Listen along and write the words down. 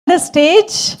the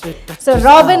stage. So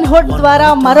Robinhood ద్వారా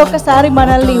మరొకసారి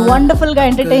మనల్ని వండర్ఫుల్ గా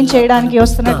ఎంటర్టైన్ చేయడానికి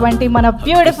వస్తున్నటువంటి మన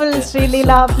బ్యూటిఫుల్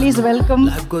శ్రీలీల, ప్లీజ్ వెల్కమ్.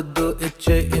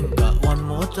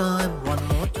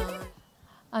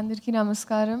 అందరికీ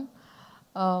నమస్కారం.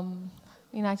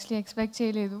 నేను యాక్చువల్లీ ఎక్స్పెక్ట్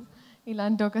చేయలేదు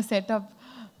ఇలాంటి ఒక setup,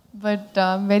 but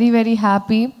very very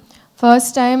happy.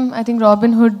 First time I think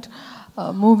Robin Hood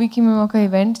మూవీకి మేము ఒక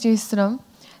ఈవెంట్ చేస్తున్నాం.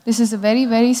 This is a very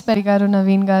very special గారు,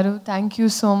 నవీన్ గారు, thank you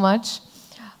so much.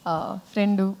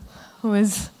 Friend who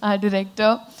is ఆ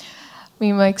డైరెక్టర్.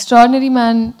 మేము ఎక్స్ట్రాడినరీ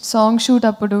మ్యాన్ సాంగ్ షూట్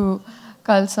అప్పుడు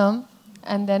కలిసాం,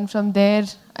 and then from there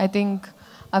I think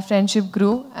ఆ friendship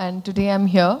గ్రూ and today I'm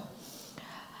here.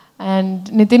 And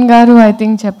Nitin గారు I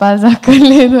think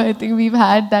చెప్పాల్సక్కర్లేదు. I think weave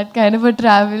had that kind of a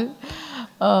travel.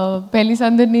 పెళ్లి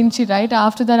సందడి నుంచి right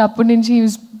after that అప్పటి నుంచి he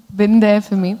was been there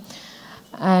for me.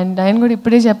 And ఆయన కూడా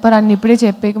ఇప్పుడే చెప్పారు, అన్ని ఇప్పుడే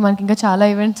చెప్పాక మనకి ఇంకా చాలా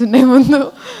ఈవెంట్స్ ఉన్నాయి ముందు,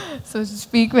 సో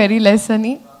స్పీక్ వెరీ లెస్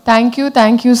అని.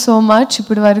 Thank you so much.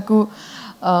 ఇప్పటి వరకు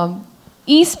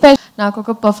ఈ నాకు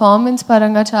ఒక పర్ఫార్మెన్స్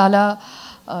పరంగా చాలా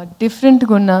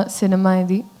డిఫరెంట్గా ఉన్న సినిమా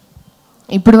ఇది.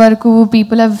 ఇప్పటి వరకు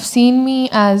people have seen me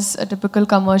as a typical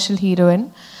commercial heroine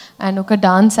and ఒక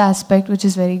dance aspect which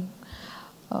is very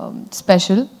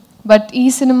special. But ఈ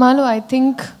సినిమాలో I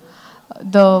think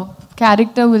the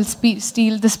character will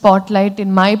steal the spotlight in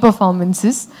my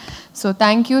performances. So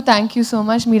thank you so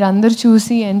much. Meer andaru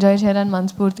chusi enjoy cheyalani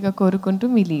manspurtiga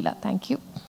korukuntu mee Leela. Thank you.